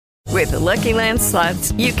With the Lucky Land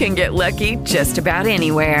Slots, you can get lucky just about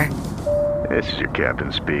anywhere. This is your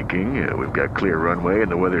captain speaking. We've got clear runway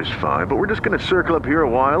and the weather's fine, but we're just going to circle up here a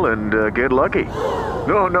while and get lucky.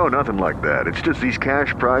 No, nothing like that. It's just these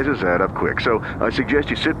cash prizes add up quick. So I suggest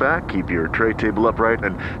you sit back, keep your tray table upright,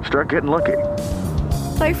 and start getting lucky.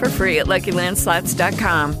 Play for free at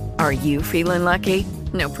LuckyLandSlots.com. Are you feeling lucky?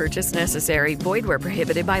 No purchase necessary. Void where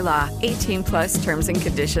prohibited by law. 18 plus terms and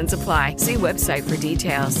conditions apply. See website for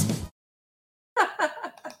details.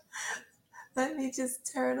 Let me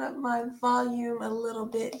just turn up my volume a little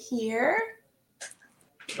bit here.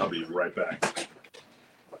 I'll be right back.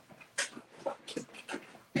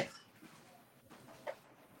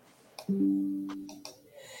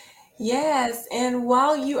 Yes, and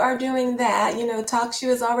while you are doing that, TalkShoe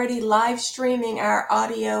is already live streaming our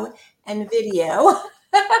audio and video.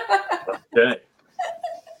 Okay.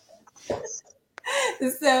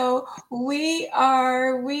 So we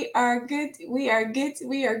are good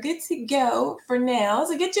to go for now.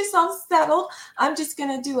 So get yourself settled. I'm just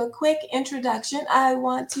gonna do a quick introduction. I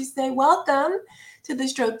want to say welcome to the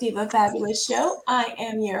Stroke Diva Fabulous Show. I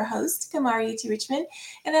am your host, Kamari T. Richmond,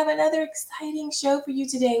 and I have another exciting show for you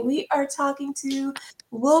today. We are talking to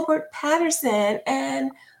Wilbert Patterson,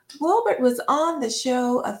 and Wilbert was on the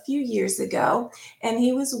show a few years ago, and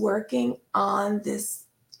he was working on this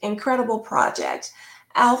incredible project,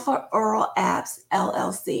 Alpha Earl Apps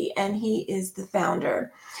LLC, and he is the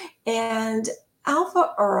founder. And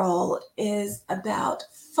Alpha Earl is about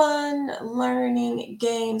fun learning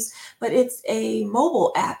games, but it's a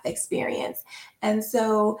mobile app experience. And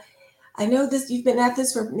so I know you've been at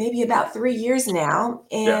this for maybe about 3 years now.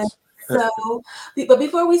 And Yes. but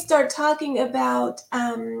before we start talking about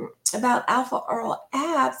Alpha Earl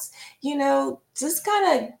Apps, just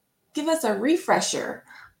kind of give us a refresher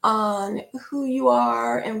on who you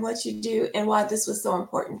are and what you do and why this was so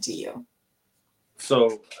important to you.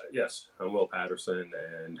 So, yes, I'm Will Patterson,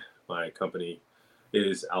 and my company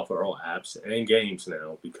is Alpha Earl Apps and Games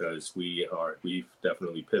now, because we've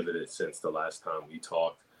definitely pivoted since the last time we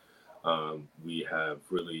talked. We have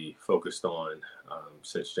really focused on,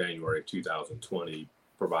 since January 2020,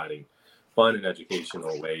 providing fun and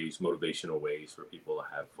educational ways, motivational ways for people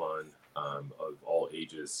to have fun, of all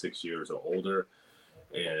ages, 6 years or older.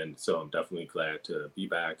 And so I'm definitely glad to be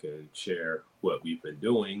back and share what we've been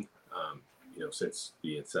doing, since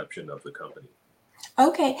the inception of the company.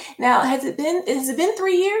 Okay. Now, has it been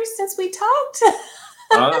 3 years since we talked?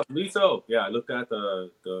 I believe so. Yeah, I looked at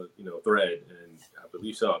the thread, and I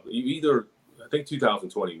believe so. I think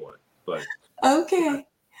 2021, but Okay.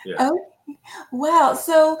 yeah. Okay. Wow.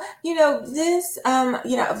 So, this, on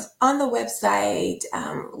the website,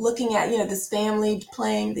 looking at, this family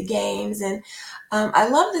playing the games. And I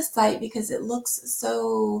love this site because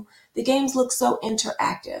the games look so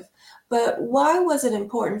interactive. But why was it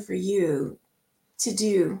important for you to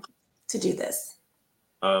do this?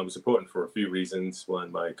 It's important for a few reasons.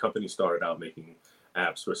 One, my company started out making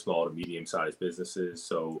apps for small to medium-sized businesses.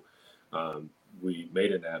 So we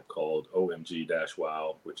made an app called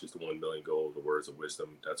OMG-Wow, which is the 1 million goal, the words of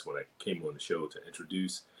wisdom. That's what I came on the show to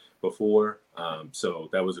introduce before. So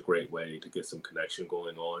that was a great way to get some connection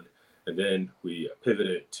going on. And then we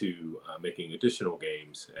pivoted to making additional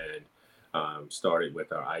games, and started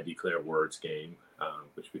with our I Declare Words game,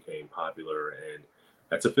 which became popular. And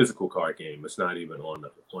that's a physical card game. It's not even on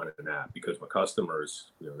an app, because my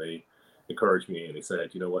customers, they encouraged me, and they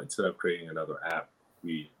said, you know what, instead of creating another app,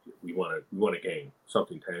 we want a game,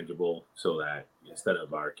 something tangible, so that instead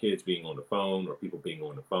of our kids being on the phone or people being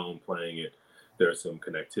on the phone playing it, there's some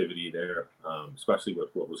connectivity there, especially with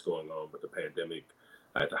what was going on with the pandemic.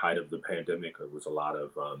 At the height of the pandemic, there was a lot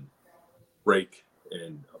of breakage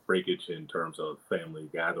in terms of family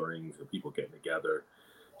gatherings and people getting together.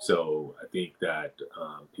 So I think that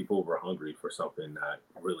people were hungry for something that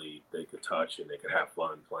really they could touch and they could have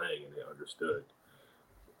fun playing, and they understood.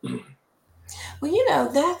 Well,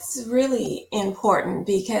 that's really important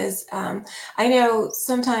because I know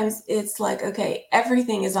sometimes it's like, okay,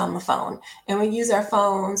 everything is on the phone, and we use our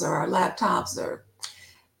phones or our laptops or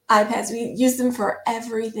iPads. We use them for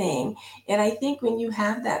everything. And I think when you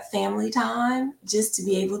have that family time, just to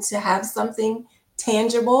be able to have something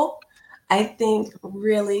tangible, I think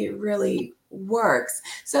really, really works.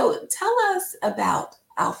 So tell us about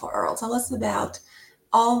Alpha Earl. Tell us about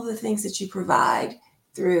all the things that you provide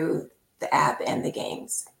through the app and the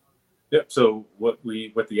games. Yep. So with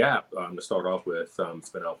the app, to start off with, it's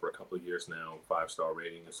been out for a couple of years now, 5-star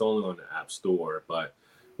rating. It's only on the App Store, but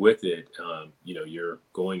with it, you're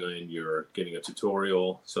going in, you're getting a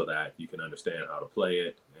tutorial so that you can understand how to play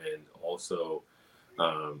it, and also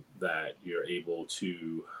that you're able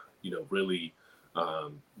to really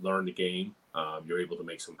learn the game. You're able to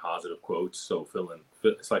make some positive quotes. So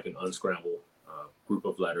it's like an unscramble group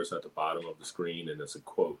of letters at the bottom of the screen, and it's a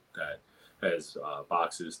quote that has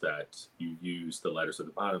boxes that you use the letters at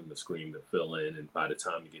the bottom of the screen to fill in. And by the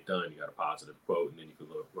time you get done, you got a positive quote, and then you can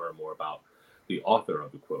learn more about the author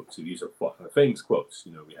of the quote. So these are famous quotes.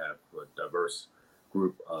 We have a diverse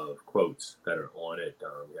group of quotes that are on it.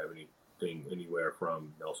 We have anything anywhere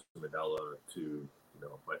from Nelson Mandela to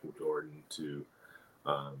Michael Jordan to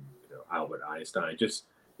Albert Einstein. Just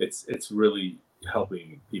it's really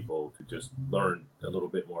helping people to just learn a little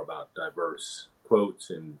bit more about diverse quotes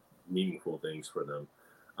and meaningful things for them,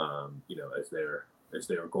 as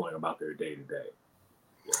they're going about their day to day.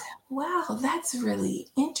 Wow, that's really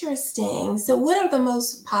interesting. So, what are the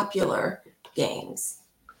most popular games?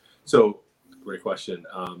 So, great question.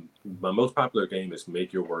 My most popular game is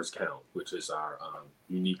Make Your Words Count, which is our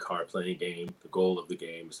unique card playing game. The goal of the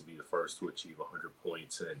game is to be the first to achieve 100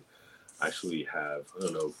 points and actually have, I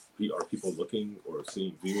don't know, are people looking or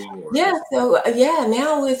viewing? Or Yeah, so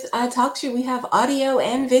now with Talk to You, we have audio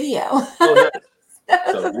and video. Oh,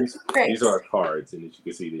 nice. So Great. these are cards, and as you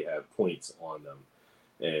can see, they have points on them.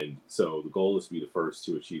 And so the goal is to be the first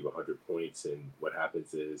to achieve 100 points. And what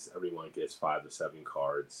happens is everyone gets 5 to 7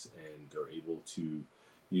 cards, and they're able to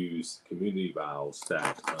use community vowels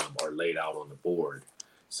that are laid out on the board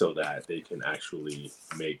so that they can actually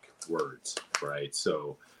make words, right?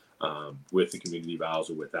 So with the community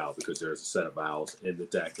vowels or without, because there's a set of vowels in the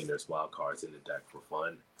deck and there's wild cards in the deck for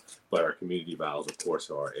fun. But our community vowels, of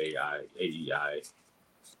course, are A, I, A, E, I,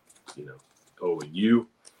 O, and U.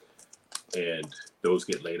 And those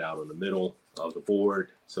get laid out in the middle of the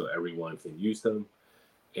board so everyone can use them.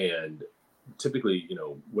 And typically,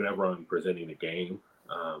 whenever I'm presenting a game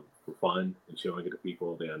for fun and showing it to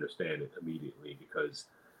people, they understand it immediately because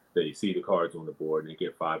they see the cards on the board and they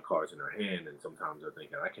get 5 cards in their hand. And sometimes they're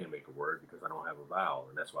thinking, I can't make a word because I don't have a vowel.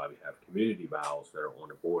 And that's why we have community vowels that are on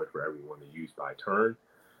the board for everyone to use by turn.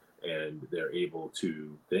 And they're able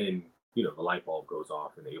to then the light bulb goes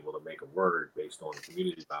off and they're able to make a word based on the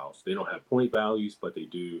community vowels. They don't have point values, but they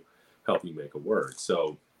do help you make a word.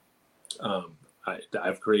 So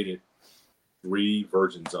I've created 3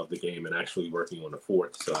 versions of the game and actually working on the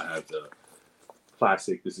 4th. So I have the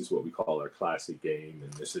classic, this is what we call our classic game,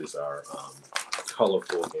 and this is our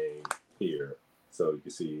colorful game here. So you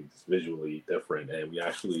can see it's visually different, and we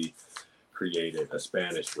actually created a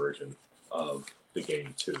Spanish version of the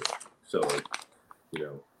game too. So, we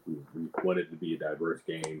wanted to be a diverse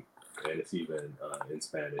game, and it's even in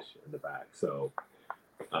Spanish in the back. So,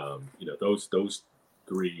 those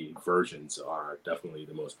 3 versions are definitely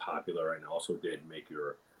the most popular, and also did Make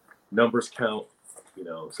Your Numbers Count.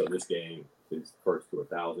 So this game is first to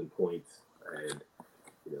 1,000 points, and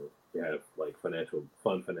you have like financial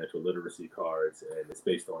literacy cards, and it's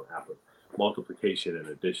based on multiplication and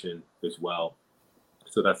addition as well.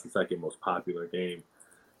 So that's the second most popular game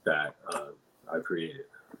that I created.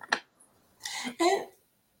 And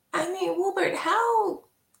I mean, Wilbert,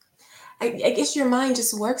 I guess your mind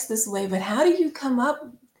just works this way, but how do you come up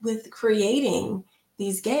with creating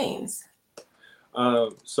these games?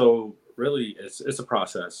 So really, it's a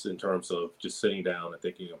process in terms of just sitting down and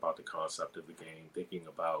thinking about the concept of the game, thinking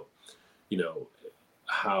about,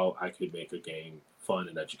 how I could make a game fun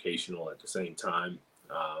and educational at the same time.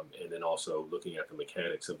 And then also looking at the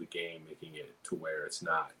mechanics of the game, making it to where it's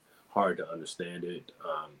not hard to understand it.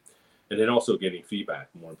 And then also getting feedback,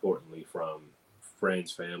 more importantly, from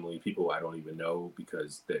friends, family, people I don't even know,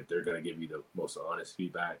 because they're going to give you the most honest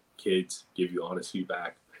feedback. Kids give you honest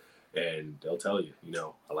feedback, and they'll tell you,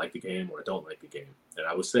 I like the game or I don't like the game. And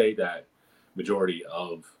I would say that majority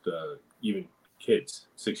of the, even kids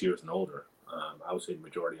 6 years and older, I would say the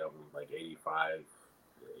majority of them, like 85%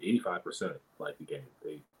 like the game.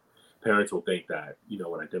 Parents will think that,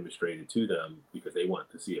 when I demonstrate it to them, because they want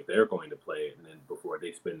to see if they're going to play it, and then before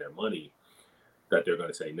they spend their money, that they're going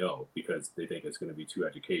to say no, because they think it's going to be too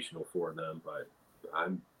educational for them. But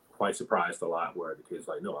I'm quite surprised a lot where the kids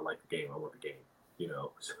like, no, I like the game, I want the game,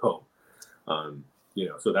 So,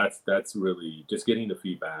 so that's really just getting the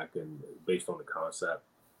feedback and based on the concept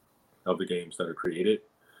of the games that are created.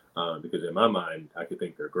 Because in my mind, I could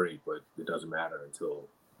think they're great, but it doesn't matter until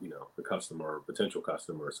the customer or potential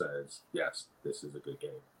customer says, yes, this is a good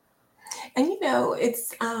game. And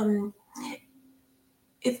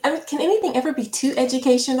I mean, can anything ever be too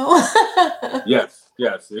educational? Yes,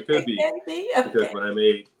 it could be. Can be? Okay. Because when I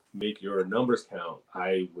Make Your Numbers Count,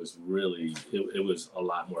 I was really, it was a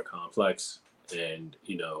lot more complex. And,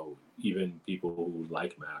 even people who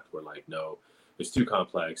like math were like, no, it's too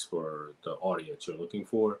complex for the audience you're looking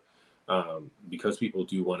for. because people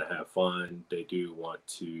do want to have fun. They do want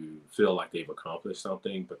to feel like they've accomplished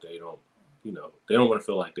something, but they don't, they don't want to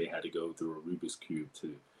feel like they had to go through a Rubik's cube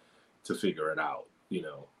to figure it out.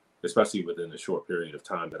 Especially within the short period of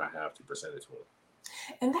time that I have to present it to them.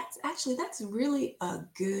 And that's really a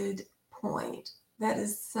good point. That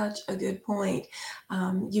is such a good point.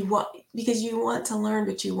 Because you want to learn,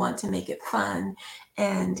 but you want to make it fun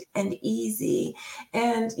and easy.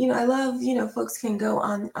 And I love, folks can go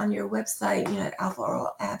on your website, at Alpha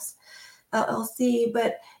Oral Apps LLC.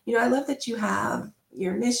 But I love that you have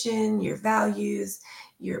your mission, your values,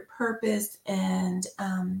 your purpose, and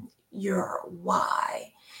your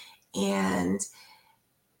why. And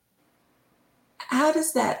how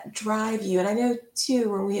does that drive you? And I know too,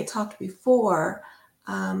 when we had talked before,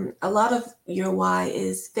 a lot of your why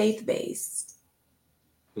is faith-based.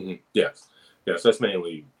 Mm-hmm. Yes. That's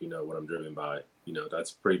mainly, what I'm driven by.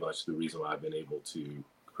 That's pretty much the reason why I've been able to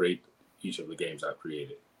create each of the games I've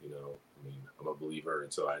created. I'm a believer,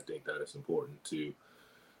 and so I think that it's important to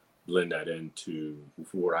blend that into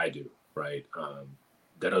what I do, right?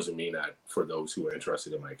 That doesn't mean that for those who are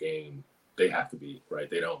interested in my game, they have to be, right?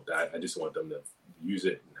 They don't. I just want them to use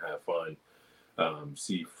it and have fun,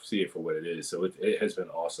 see it for what it is. So it has been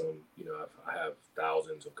awesome. I have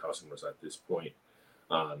thousands of customers at this point,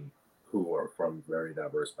 who are from very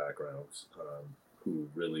diverse backgrounds, who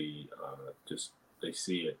really just they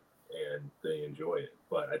see it and they enjoy it.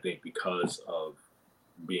 But I think because of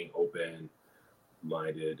being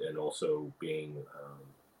open-minded and also being,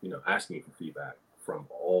 asking for feedback from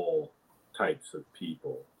all types of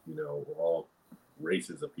people, all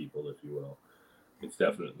races of people, if you will, it's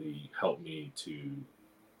definitely helped me to,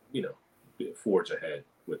 forge ahead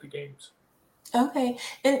with the games. Okay.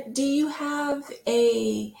 And do you have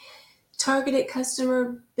a targeted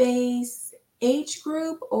customer base age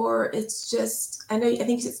group, or it's just, I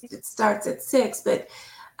think it starts at 6, but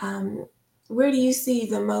where do you see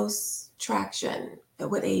the most traction?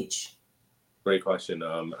 At what age? Great question.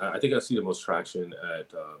 I think I see the most traction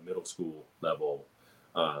at middle school level,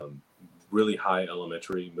 really high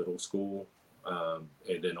elementary, middle school,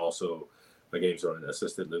 and then also my games are in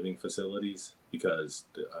assisted living facilities because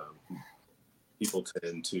people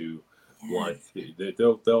tend to want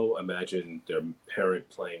they'll imagine their parent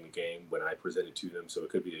playing the game when I present it to them. So it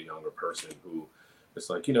could be a younger person who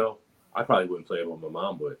it's like, I probably wouldn't play it, but my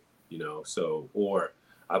mom would, so or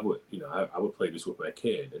I would, I would play this with my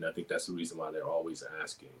kid, and I think that's the reason why they're always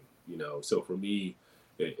asking, So for me,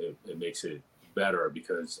 it makes it better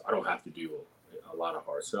because I don't have to do a lot of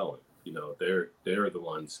hard selling. They're the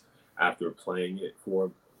ones after playing it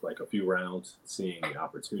for like a few rounds, seeing the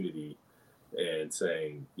opportunity and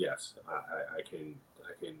saying, yes, I can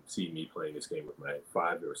see me playing this game with my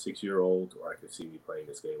 5 or 6 year old, or I can see me playing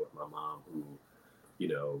this game with my mom who,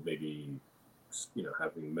 maybe,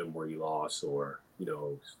 having memory loss or,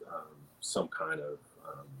 some kind of,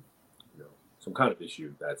 some kind of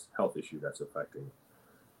issue health issue that's affecting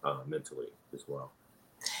mentally as well.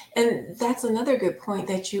 And that's another good point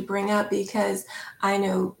that you bring up, because I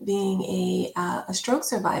know, being a stroke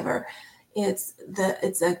survivor, it's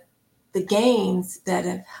the games that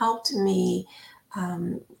have helped me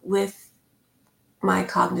with my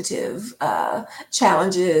cognitive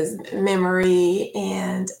challenges, memory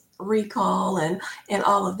and recall, and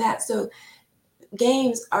all of that. So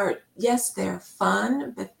games are, yes, they're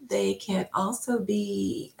fun, but they can also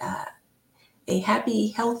be a happy,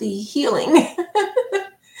 healthy healing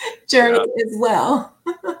journey as well.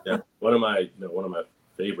 Yeah, one of my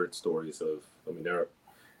favorite stories they're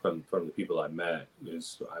from the people I met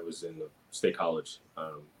is I was in the State College,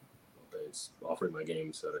 offering my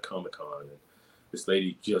games at a Comic-Con, and this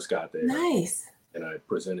lady just got there. Nice. And I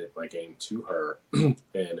presented my game to her, and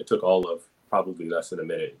it took all of probably less than a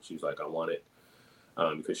minute. She's like, I want it,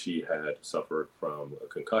 because she had suffered from a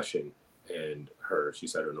concussion, and she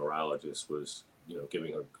said her neurologist was,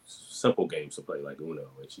 giving her simple games to play like Uno,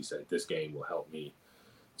 and she said this game will help me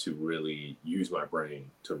to really use my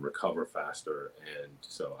brain to recover faster. And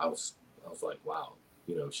so I was like, wow,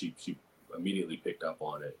 she immediately picked up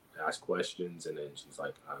on it, asked questions, and then she's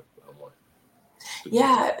like, I want it.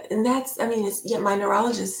 Yeah, and my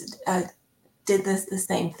neurologist did the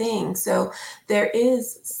same thing. So there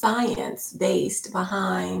is science based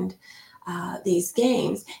behind these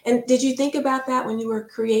games. And did you think about that when you were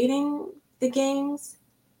creating the games?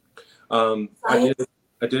 I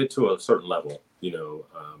did to a certain level.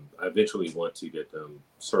 I eventually want to get them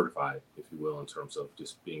certified, if you will, in terms of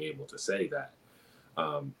just being able to say that,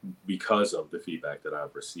 because of the feedback that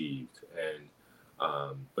I've received. And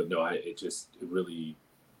but no, it really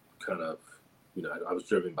kind of, I was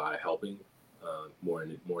driven by helping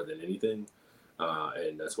more than anything,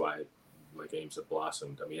 and that's why my games have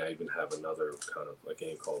blossomed. I mean, I even have another kind of a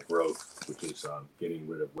game called Growth, which is getting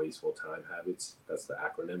rid of wasteful time habits. That's the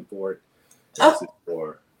acronym for it. And this is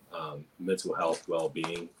for mental health,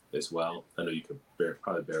 well-being as well. I know you can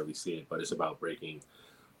probably barely see it, but it's about breaking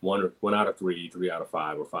one out of three out of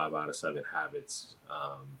five, or 5 out of 7 habits.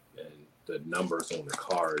 And the numbers on the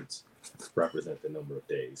cards represent the number of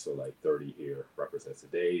days. So like 30 here represents the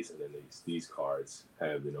days, and then these cards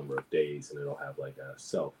have the number of days, and it'll have like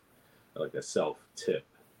a self tip,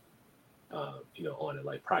 on it,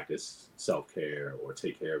 like practice self-care or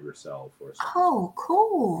take care of yourself or something. Oh,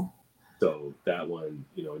 cool. So that one,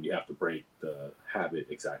 and you have to break the habit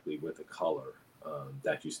exactly with the color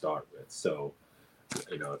that you start with. So,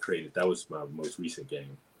 that was my most recent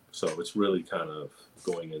game. So it's really kind of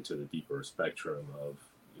going into the deeper spectrum of,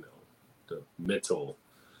 the mental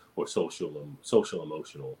or social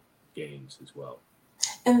emotional games as well.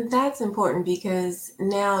 And that's important because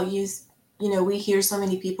now we hear so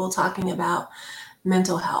many people talking about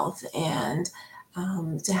mental health, and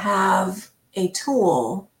to have a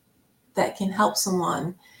tool that can help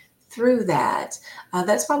someone through that.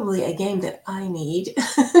 That's probably a game that I need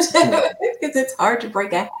because it's hard to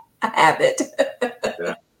break a habit.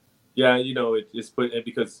 Yeah,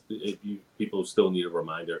 because people still need a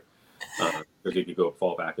reminder, because if you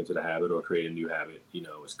fall back into the habit or create a new habit,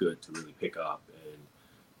 it's good to really pick up and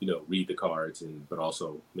read the cards, but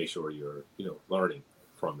also make sure you're learning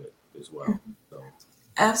from it as well. So.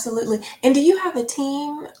 Absolutely. And do you have a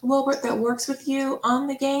team, Wilbert, that works with you on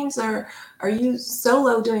the games, or are you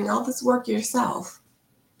solo doing all this work yourself?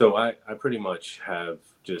 So I pretty much have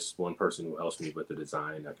just one person who helps me with the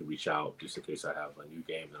design. I can reach out just in case I have a new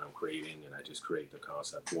game that I'm creating, and I just create the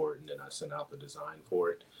concept for it, and then I send out the design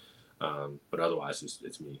for it. But otherwise,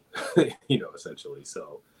 it's me, essentially.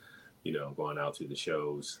 So, going out to the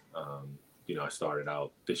shows, I started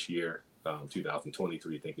out this year,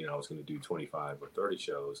 2023, thinking I was going to do 25 or 30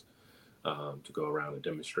 shows to go around and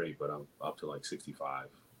demonstrate, but I'm up to like 65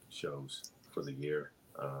 shows for the year.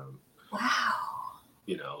 Wow.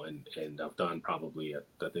 And I've done probably,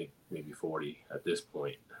 I think, maybe 40 at this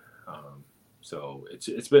point. So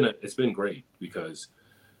it's been great because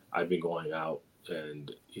I've been going out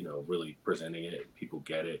and really presenting it. People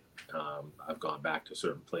get it. I've gone back to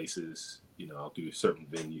certain places. I'll do certain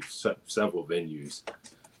venues, several venues,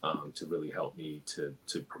 to really help me to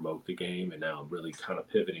promote the game. And now I'm really kind of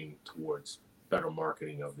pivoting towards better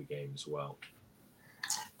marketing of the game as well.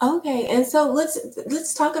 Okay, and so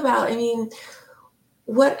let's talk about. I mean,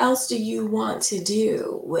 what else do you want to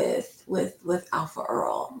do with Alpha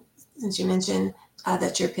Earl? Since you mentioned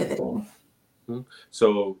that you're pivoting. Mm-hmm.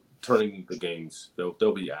 So turning the games, there'll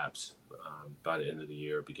be apps by the end of the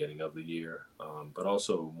year, beginning of the year, but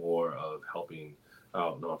also more of helping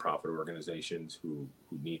out nonprofit organizations who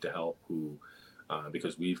need the help,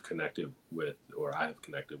 because we've connected with, or I have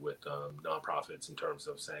connected with nonprofits in terms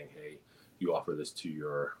of saying, hey, you offer this to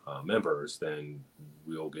your members, then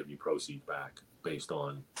we'll give you proceeds back based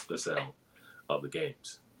on the sale of the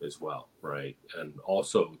games as well, right? And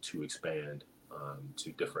also to expand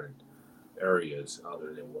to different areas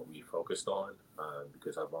other than what we focused on,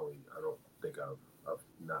 because I don't think I've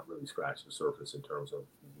not really scratched the surface in terms of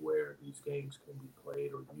where these games can be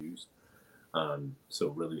played or used. So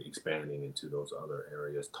really expanding into those other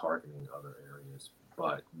areas, targeting other areas,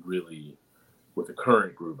 but really with the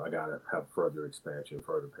current group, I got to have further expansion,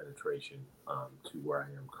 further penetration to where I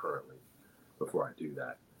am currently before I do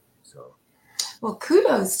that. So. Well,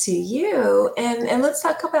 kudos to you. And let's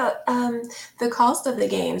talk about the cost of the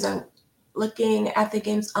games. I'm looking at the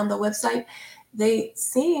games on the website. They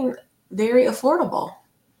seem very affordable.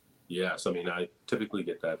 Yes, I mean, I typically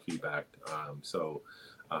get that feedback. So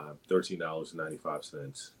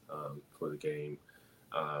 $13.95 for the game.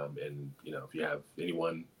 And, if you have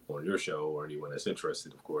anyone on your show or anyone that's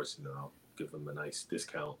interested, of course, I'll give them a nice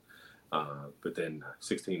discount. But then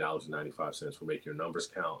 $16.95 for Make Your Numbers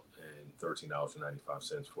Count, and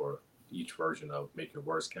 $13.95 for each version of Make Your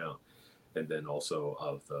Words Count. And then also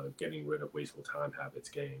of the Getting Rid of Wasteful Time Habits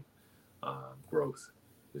game, Growth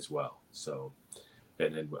as well. So,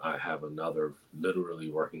 and then I have literally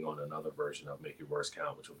working on another version of Make Your Words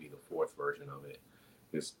Count, which will be the 4th version of it.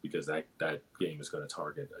 Because that game is going to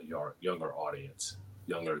target a younger audience,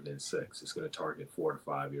 younger than 6. It's going to target 4 to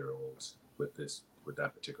 5 year olds with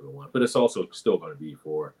that particular one. But it's also still going to be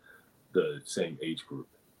for the same age group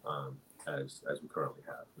as we currently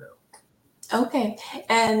have now. Okay,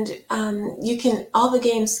 and all the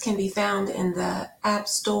games can be found in the App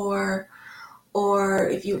Store, or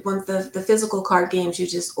if you want the physical card games, you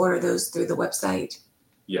just order those through the website.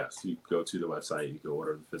 yes, you go to the website, you can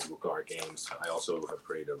order the physical card games. I also have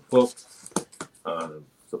created a book,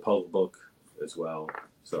 the puzzle book as well.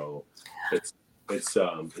 So it's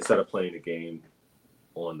instead of playing the game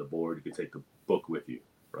on the board, you can take the book with you,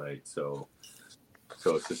 right? So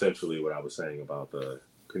it's essentially what I was saying about the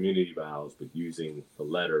community vowels, but using the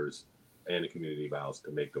letters and the community vowels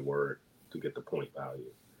to make the word to get the point value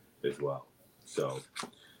as well. So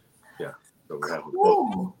yeah, so we have a book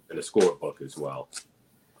Cool. and a score book as well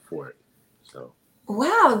for it. So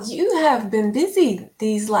Wow, you have been busy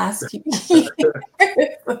these last few years.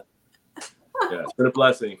 yeah, it's been a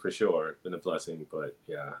blessing for sure. It's been a blessing, but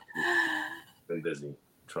yeah, been busy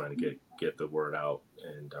trying to get the word out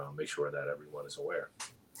and make sure that everyone is aware.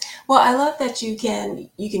 Well, I love that you can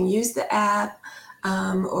use the app,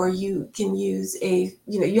 or you can use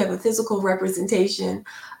you have a physical representation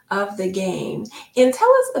of the game. And tell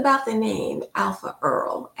us about the name Alpha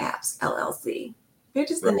Earl Apps LLC. Where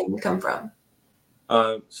does the Right. name come from?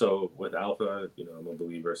 So with Alpha, I'm a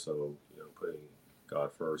believer, so putting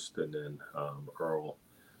God first, and then Earl.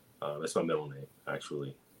 That's my middle name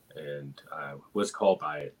actually, and I was called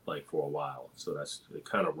by it like for a while. So it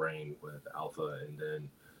kind of rang with Alpha, and then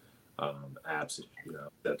apps.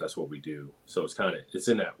 That's what we do. So it's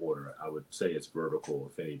in that order. I would say it's vertical,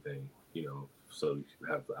 if anything. So you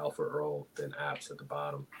have Alpha Earl, then apps at the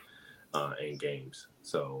bottom, and games.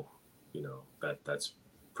 So that's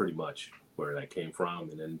pretty much where that came from.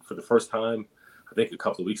 And then for the first time, I think a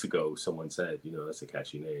couple of weeks ago, someone said, that's a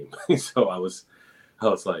catchy name. So I was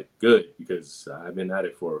like, good, because I've been at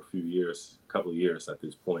it for a couple of years at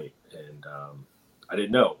this point, and I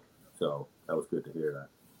didn't know. So that was good to hear that.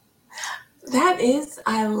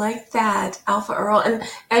 I like that, Alpha Earl. And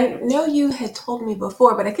I know you had told me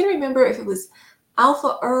before, but I can't remember if it was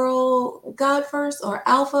Alpha Earl God First or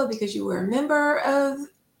Alpha because you were a member of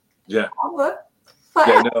Yeah. Alpha.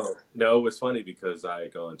 Yeah, no, it was funny because I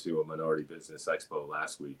had gone to a minority business expo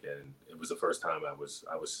last week, and it was the first time I was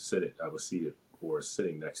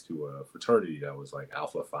sitting next to a fraternity that was like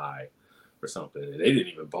Alpha Phi or something, and they didn't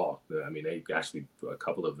even balk. I mean, they actually, a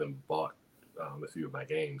couple of them bought a few of my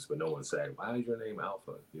games, but no one said, "Why is your name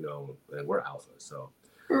Alpha?" And we're Alpha, so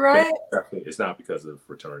yeah, Right. definitely, it's not because of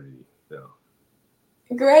fraternity, no.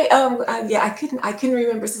 Great. I couldn't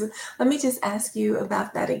remember. So let me just ask you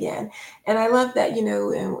about that again. And I love that,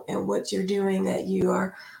 and what you're doing, that you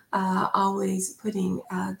are always putting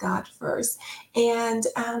God first. And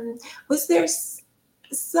was there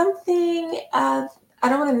something, I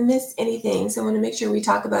don't want to miss anything. So I want to make sure we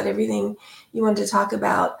talk about everything you wanted to talk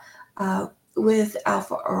about uh, with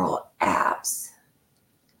Alpha Earl apps.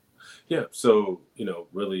 Yeah, so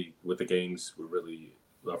really with the games,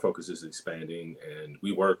 our focus is expanding, and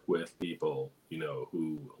we work with people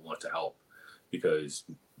who want to help, because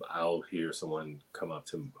I'll hear someone come up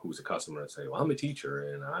to who's a customer and say, "Well, I'm a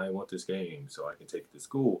teacher and I want this game so I can take it to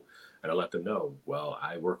school," and I let them know, well,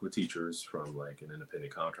 I work with teachers from like an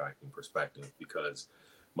independent contracting perspective, because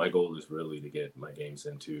my goal is really to get my games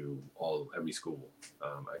into every school.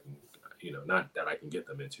 I can, not that I can get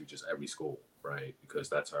them into just every school, right? Because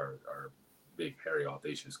that's our big, hairy,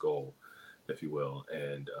 audacious goal, if you will.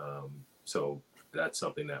 And so that's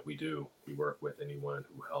something that we do. We work with anyone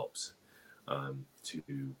who helps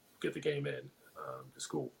to get the game in to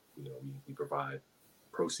school. We provide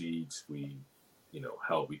proceeds. We,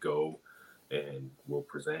 help. We go and we'll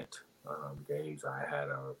present games.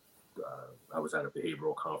 I was at a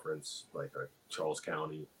behavioral conference, like Charles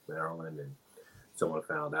County, Maryland, and someone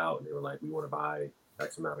found out, and they were like, "We want to buy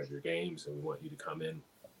X amount of your games, and we want you to come in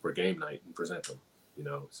for game night and present them."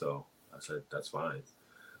 So I said, "That's fine,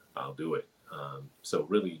 I'll do it." So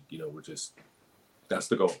really, that's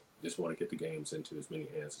the goal. Just want to get the games into as many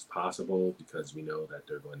hands as possible, because we know that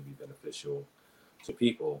they're going to be beneficial to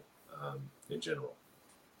people in general.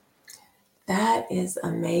 That is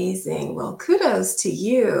amazing. Well, kudos to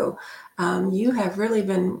you. You have really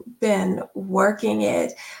been working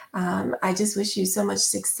it. I just wish you so much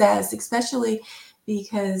success,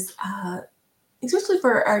 because, especially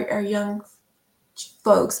for our young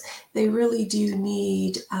folks, they really do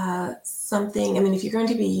need something. I mean, if you're going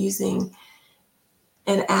to be using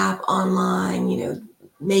an app online,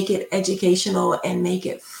 make it educational and make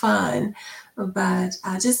it fun, but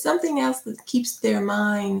just something else that keeps their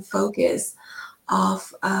mind focused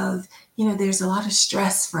off of, there's a lot of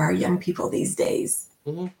stress for our young people these days.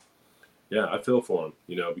 Mm-hmm. Yeah, I feel for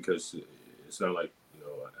them, because it's not like,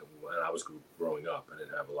 when I was growing up, I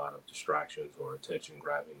didn't have a lot of distractions or attention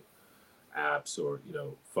grabbing apps, or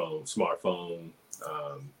smartphone,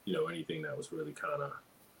 anything that was really kind of,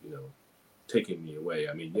 you know, taking me away.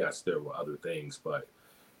 I mean, yes, there were other things, but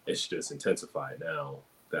it's just intensified now.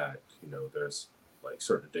 that, there's like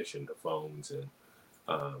certain addiction to phones, and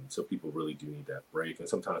so people really do need that break. And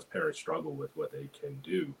sometimes parents struggle with what they can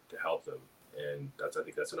do to help them. And I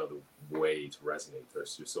think that's another way to resonate.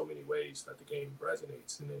 There's just so many ways that the game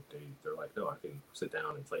resonates, and they're like, no, I can sit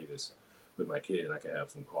down and play this with my kid, and I can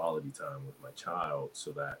have some quality time with my child,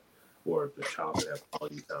 or the child can have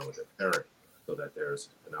quality time with their parent, so that there's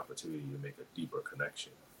an opportunity to make a deeper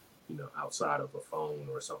connection, outside of a phone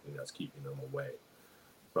or something that's keeping them away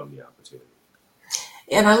from the opportunity.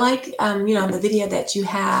 And I like, the video that you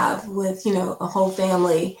have with, a whole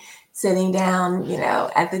family sitting down,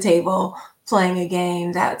 at the table playing a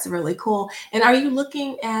game. That's really cool. And are you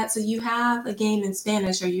looking at, so you have a game in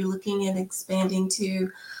Spanish, are you looking at expanding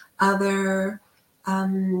to other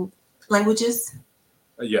languages?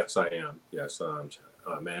 Yes, I am. Yes,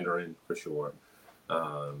 Mandarin for sure,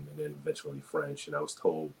 and then eventually French. And I was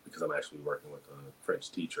told, because I'm actually working with a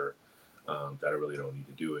French teacher, that I really don't need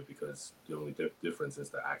to do it, because the only difference is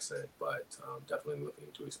the accent. But definitely looking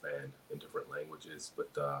to expand in different languages. But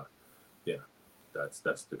yeah, that's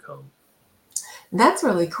to come. That's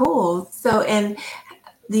really cool. So, and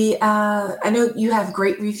I know you have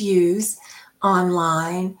great reviews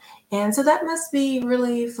online, and so that must be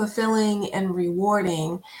really fulfilling and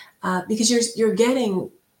rewarding, because you're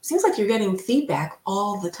getting, seems like you're getting feedback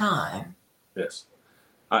all the time. Yes,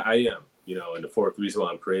 I am. And the fourth reason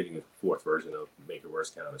why I'm creating a fourth version of Make Your Words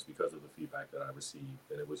Count is because of the feedback that I received,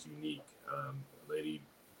 and it was unique. A lady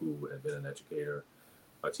who had been an educator,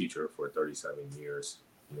 a teacher for 37 years,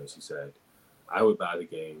 she said, I would buy the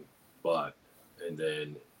game, but, and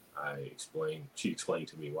then she explained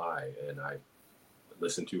to me why, and I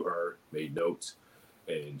listened to her, made notes,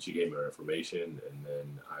 and she gave me her information, and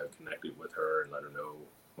then I connected with her and let her know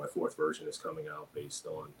my fourth version is coming out based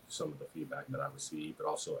on some of the feedback that I received, but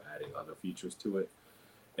also adding other features to it.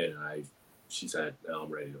 And she said, now I'm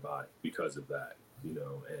ready to buy it because of that,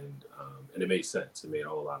 and it made sense. It made a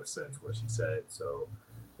whole lot of sense what she said. So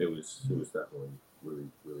it was definitely really,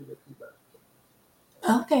 really good feedback.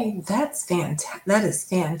 Okay, that's fantastic. That is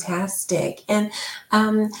fantastic. And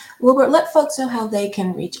Wilbert, let folks know how they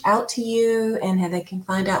can reach out to you and how they can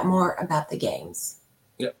find out more about the games.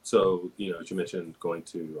 Yeah. So, as you mentioned, going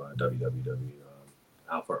to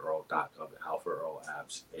www.alphaearl.com, Alpha Earl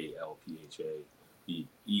Apps, ALPHAEARL,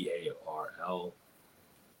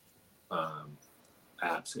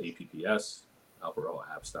 apps, APPS,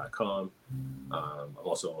 alphaearlapps.com. I'm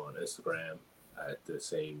also on Instagram at the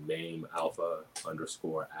same name, Alpha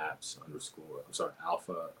Earl apps on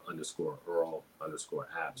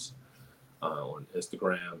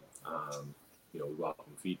Instagram. We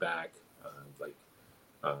welcome feedback. Like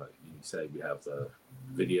you said, we have the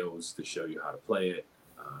videos to show you how to play it.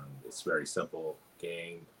 It's very simple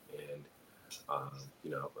game, and I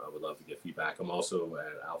would love to get feedback. I'm also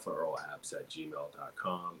at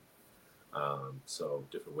alphaearlapps@gmail.com. So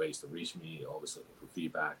different ways to reach me. Always looking for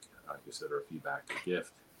feedback. I consider feedback a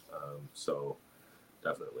gift. So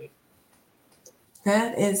definitely.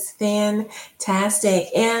 That is fantastic.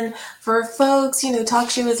 And for folks,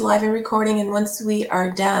 Talk Show is live and recording, and once we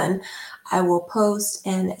are done, I will post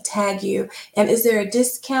and tag you. And is there a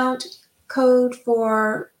discount code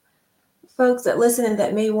for folks that listen and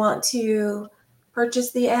that may want to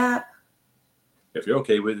purchase the app? If you're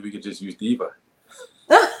okay with it, we could just use Diva.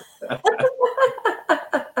 Right.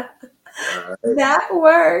 That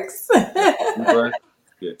works. Diva,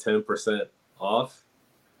 get 10% off.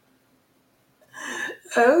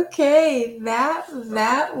 Okay, that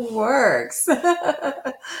works.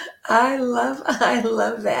 I love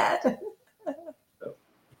that.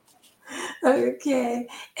 Okay.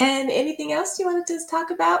 And anything else you wanted to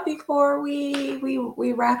talk about before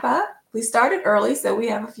we wrap up? We started early, so we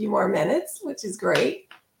have a few more minutes, which is great.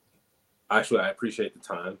 Actually, I appreciate the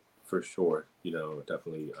time for sure.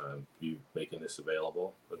 Definitely you making this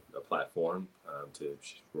available, a platform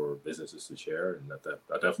for businesses to share, and I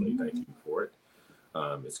definitely thank you for it.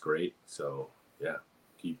 It's great. So yeah,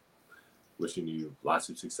 keep wishing you lots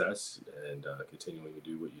of success and continuing to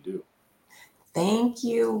do what you do. Thank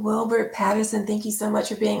you, Wilbert Patterson. Thank you so much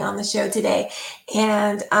for being on the show today.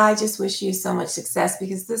 And I just wish you so much success,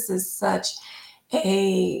 because this is such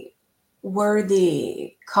a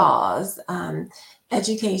worthy cause.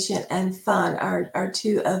 Education and fun are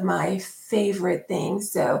two of my favorite things.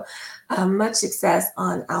 So much success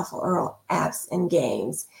on Alpha Earl Apps and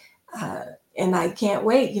Games. And I can't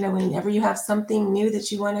wait, whenever you have something new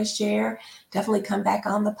that you want to share, definitely come back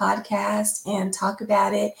on the podcast and talk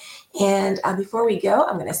about it. And before we go,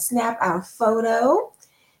 I'm going to snap our photo.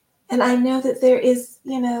 And I know that there is,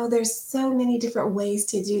 there's so many different ways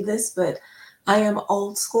to do this, but I am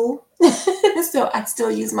old school, so I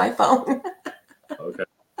still use my phone. Okay.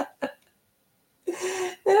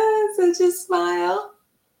 So just smile.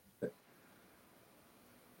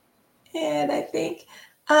 And I think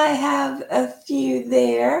I have a few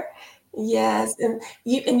there. Yes, and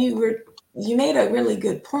you made a really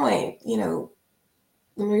good point. When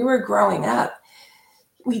we were growing up,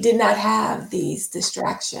 we did not have these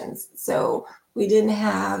distractions. So we didn't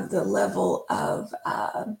have the level of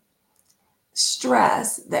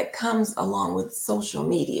stress that comes along with social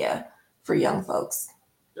media for young folks.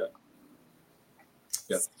 Yeah.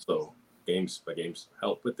 Yeah. So my games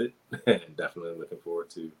help with it, and definitely looking forward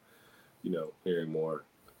to, hearing more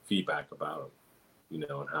feedback about them,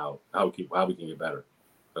 and how we can get better.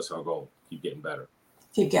 That's our goal. Keep getting better.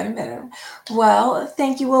 Keep getting better. Well,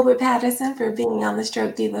 thank you, Wilbur Patterson, for being on the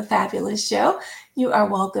Stroke Diva Fabulous Show. You are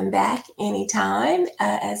welcome back anytime.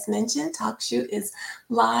 As mentioned, Talk Shoot is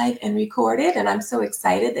live and recorded, and I'm so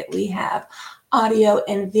excited that we have audio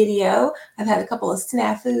and video. I've had a couple of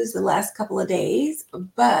snafus the last couple of days,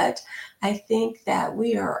 but I think that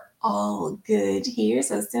we are all good here.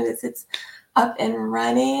 So as soon as it's up and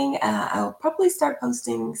running, I'll probably start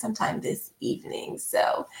posting sometime this evening.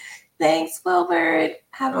 So thanks, Wilbert.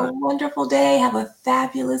 Have a wonderful day. Have a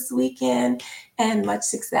fabulous weekend and much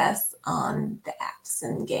success on the apps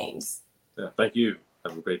and games. Yeah, thank you.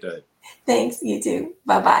 Have a great day. Thanks, you too.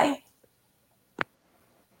 Bye-bye.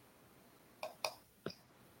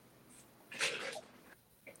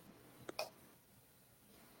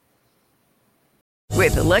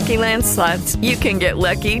 With the Lucky Land Slots, you can get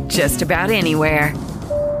lucky just about anywhere.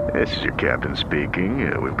 This is your captain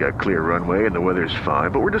speaking. We've got clear runway and the weather's fine,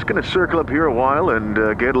 but we're just going to circle up here a while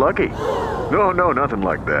and get lucky. No, nothing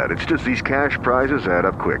like that. It's just these cash prizes add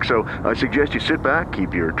up quick. So I suggest you sit back,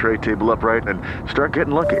 keep your tray table upright, and start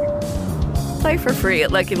getting lucky. Play for free at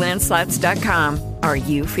LuckyLandSlots.com. Are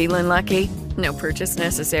you feeling lucky? No purchase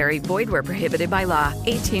necessary. Void where prohibited by law.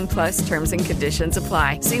 18+ terms and conditions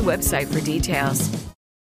apply. See website for details.